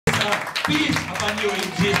peace upon you in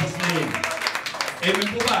Jesus' name. Amen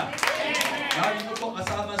po ba? Lagi ko po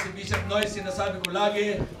kasama si Bishop Noy, sinasabi ko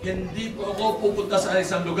lagi, hindi po ako pupunta sa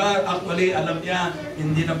isang lugar. Actually, alam niya,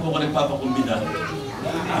 hindi na po ako nagpapakumbida.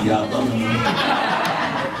 Yabang.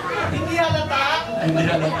 Hindi halata? Hindi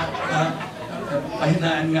halata.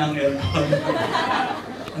 Pahinaan nga ang aircon.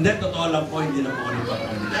 Hindi, totoo lang po, hindi na po ako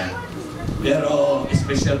nagpapakumbida. Pero,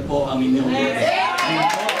 special po ang inyong Lord. Amen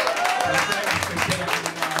po. Special ang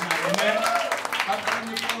inyong mga anak. Amen. At alam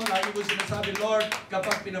niyo po, lagi ko sinasabi, Lord,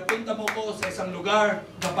 kapag pinapunta mo ko sa isang lugar,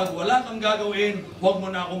 kapag wala kang gagawin, huwag mo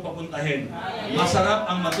na akong papuntahin. Masarap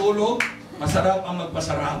ang matulog, masarap ang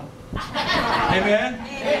magpasarap. Amen?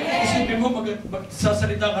 Isipin mo,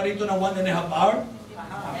 magsasalita ka rito ng 1.5 hour?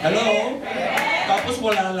 Hello? Tapos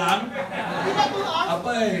wala lang?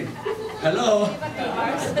 Abay, hello?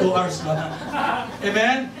 2 hours ba?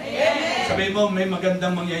 Amen? Sabihin mo, may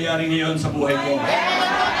magandang mangyayari ngayon sa buhay ko.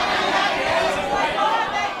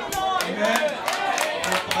 Amen?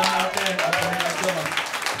 Palapakan natin ang buhay na Diyos.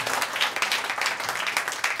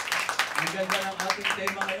 Ang ganda ng ating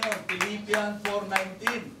tema ngayon, Philippians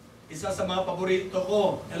 4:19. Isa sa mga paborito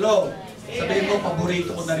ko. Hello? Sabihin mo,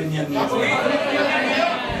 paborito ko na rin yan.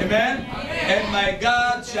 Amen? And my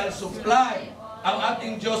God shall supply. Ang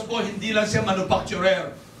ating Diyos po, hindi lang siya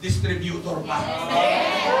manufacturer, distributor pa.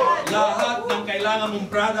 Lahat ng kailangan mong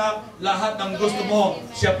product, lahat ng gusto mo,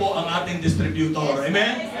 siya po ang ating distributor.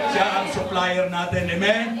 Amen? Siya ang supplier natin.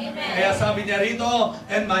 Amen? Kaya sabi niya rito,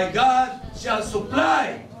 and my God shall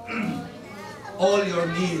supply all your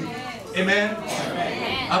need. Amen?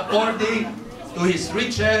 According to His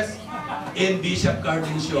riches in Bishop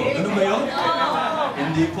Cardin Show. Ano ba yun?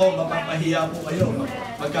 Hindi po, mapapahiya po kayo.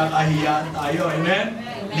 Magkakahiyaan tayo. Amen?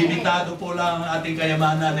 Limitado po lang ang ating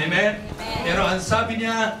kayamanan. Amen? Pero ang sabi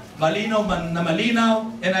niya, malinaw man na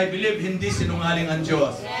malinaw, and I believe hindi sinungaling ang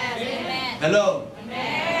Diyos. Hello?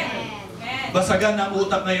 Basagan ang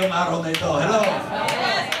utak ngayong araw na ito. Hello?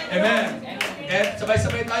 Amen? And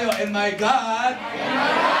sabay-sabay tayo, and my God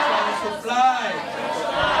shall supply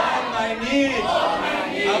all my needs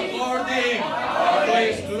according to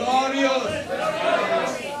His glorious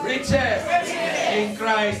riches in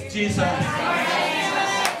Christ Jesus.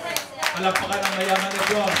 Palakpakan ang mayaman ng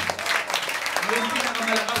Diyos. Yung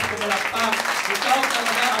pinakamalakas kumalakpak, ikaw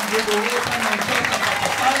talaga ang bubuhusan ng Diyos ang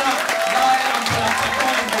pagpapala dahil ang palakpak mo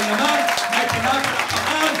ay may naman, may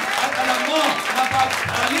pinapalakpakan, at alam mo, na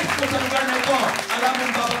pag-alis mo sa lugar na ito, alam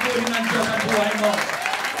mong babaguhin ng Diyos ang buhay mo.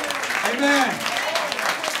 Amen!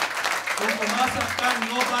 Kung pumasok ka,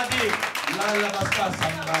 nobody, lalabas ka,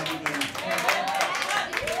 somebody na.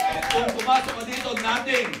 Kung pumasok ka dito,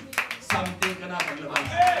 nothing, something ka na paglabas.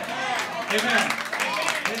 Amen!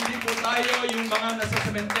 Hindi po tayo yung mga nasa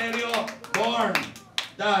sementeryo, born,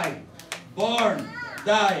 die, born,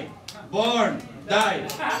 die, born, die.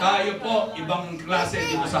 Tayo po, ibang klase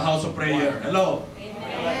dito sa House of Prayer. Hello?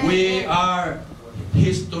 We are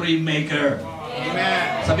history maker.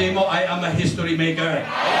 Amen. Sabihin mo, I am a history maker.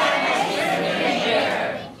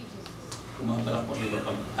 Kumakalak po, diba?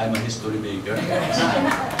 I'm a history maker.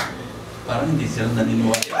 Parang hindi sila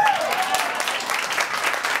naniniwala.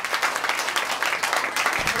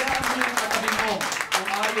 Kaya ano yung katabi mo, kung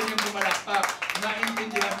ayaw yung bumalakpak,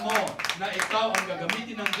 naintindihan mo na ikaw ang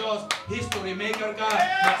gagamitin ng Diyos, history maker ka,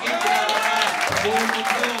 makikilala ka, sa buong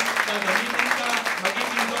mundo, gagamitin ka,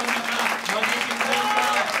 magiging dona ka, magiging don ka,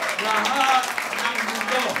 lahat ng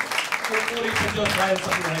mundo, pupuri sa Diyos dahil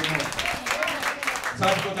sa buhay mo.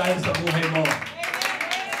 Sabi ko dahil sa buhay mo.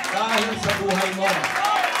 Dahil sa buhay mo.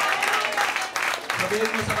 Sabihin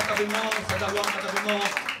mo sa katabi mo, sa dalawang katabi mo,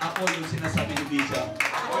 ako yung sinasabi ni Bishop.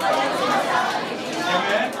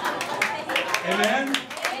 Amen? Amen?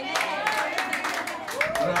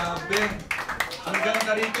 Grabe. Ang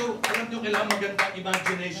ganda rito. Alam nyo, kailangan magandang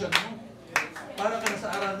imagination mo. Para ka na sa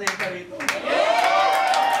Araneta rito.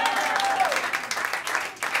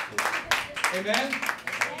 Amen?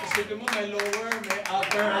 Isipin mo, may lower, may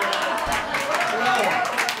upper. Wow!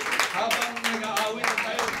 Habang nag-aawit na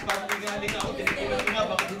tayo, pag nagaling ako, tinikilan nga,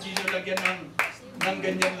 bakit hindi nyo lagyan ng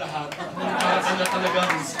ganyan lahat? At nung na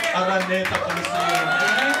talagang Araneta Coliseum.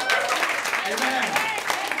 Amen? Amen?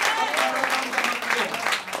 At para kang kamakyo,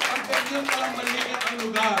 pag ganyan palang maliit ang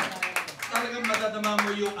lugar, talagang madadama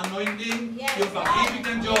mo yung anointing, yung pag-ibig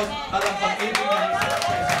ng Diyos, at ang pag-ibig ng isa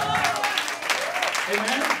sa isa.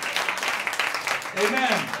 Amen?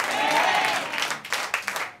 Amen?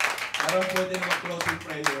 Parang pwede na mag-closing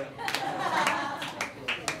prayer.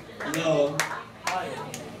 Hello?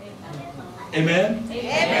 Amen?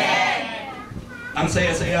 Amen! Ang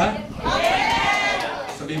saya-saya? Amen!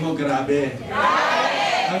 Sabi mo, grabe.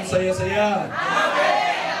 Ang saya-saya? Amen!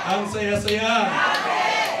 Ang Ang saya-saya.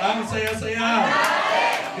 Ang saya-saya.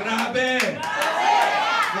 Grabe.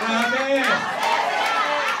 Grabe.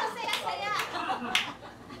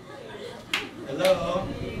 Hello?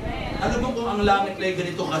 Alam mo kung ang langit ay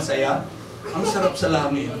ganito kasaya? Ang sarap sa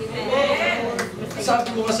langit.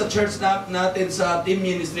 Sabi ko nga sa church natin, sa team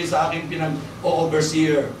ministry, sa aking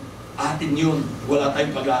pinag-overseer, atin yun. Wala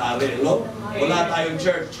tayong pag-aari. Hello? Wala tayong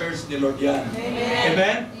church. Church ni Lord yan.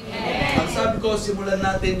 Amen? Ang sabi ko, simulan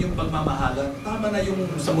natin yung pagmamahalan. Tama na yung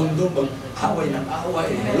sa mundo, mag-away ng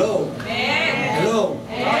away. Hello? Hello?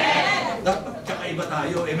 Dapat kakaiba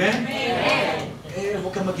tayo. Amen? Eh,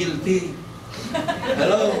 huwag ka mag-guilty.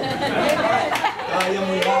 Hello? Kaya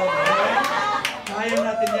mo yan. Amen? Kaya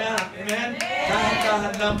natin yan. Amen?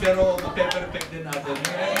 Dahan-dahan lang, pero mape-perfect din natin.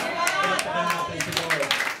 Amen? Pagpakan natin si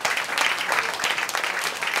Lord.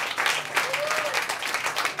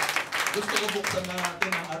 Gusto ko buksan na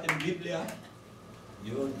natin ang ating Biblia.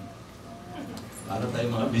 Yun. Para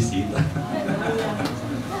tayong mga bisita.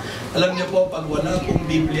 Alam niyo po, pag wala pong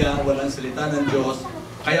Biblia, walang salita ng Diyos,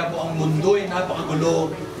 kaya po ang mundo ay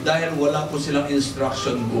napakagulo dahil wala po silang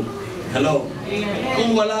instruction book. Hello?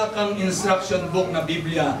 Kung wala kang instruction book na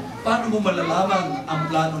Biblia, paano mo malalaman ang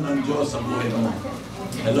plano ng Diyos sa buhay mo?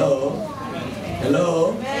 Hello?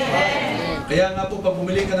 Hello? Kaya nga po, pag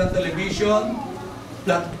bumili ka ng television,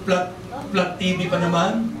 flat TV pa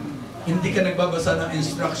naman, hindi ka nagbabasa ng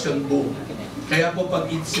instruction book. Kaya po pag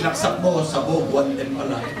sinaksak mo sa book, 110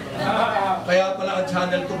 pala. Kaya pala ang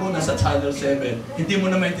channel 2 mo nasa channel 7. Hindi mo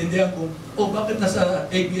na maintindihan kung, oh bakit nasa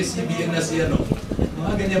ABS-CBN na siya, no?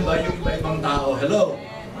 Mga ganyan ba yung iba-ibang tao? Hello?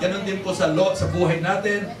 Ganon din po sa buhay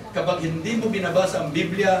natin. Kapag hindi mo binabasa ang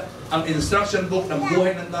Biblia, ang instruction book ng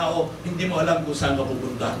buhay ng tao, hindi mo alam kung saan ka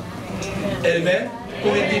pupunta. Amen?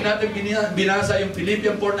 Kung hindi natin binasa yung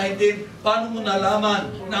Philippians 4:19, paano mo nalaman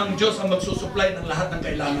na ang Diyos ang magsusupply ng lahat ng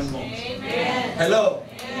kailangan mo? Hello?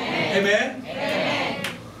 Amen?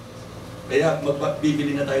 Kaya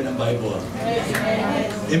magbibili na tayo ng Bible.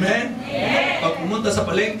 Amen? Pag pumunta sa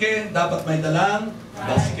palengke, dapat may dalang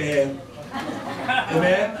basket.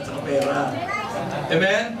 Amen? At saka pera.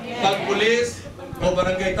 Amen? Pag pulis o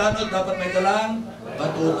barangay tanod, dapat may dalang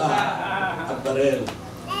batuta at barel.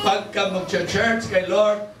 Pagka mag-church kay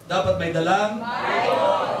Lord, dapat may dalang ay,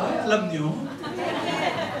 alam nyo?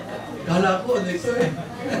 Kala ko, ano ito eh.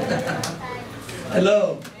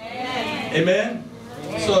 Hello? Amen?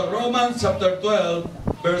 So, Romans chapter 12,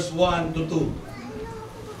 verse 1 to 2.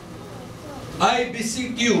 I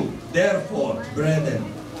beseech you, therefore, brethren,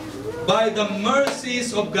 by the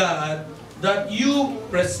mercies of God, that you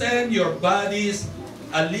present your bodies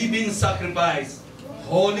a living sacrifice,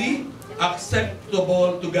 holy,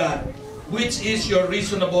 acceptable to God, which is your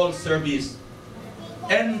reasonable service.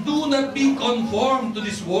 And do not be conformed to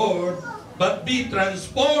this world, but be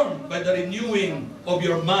transformed by the renewing of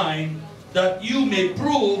your mind, that you may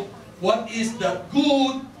prove what is the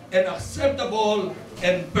good and acceptable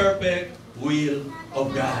and perfect will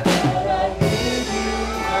of God.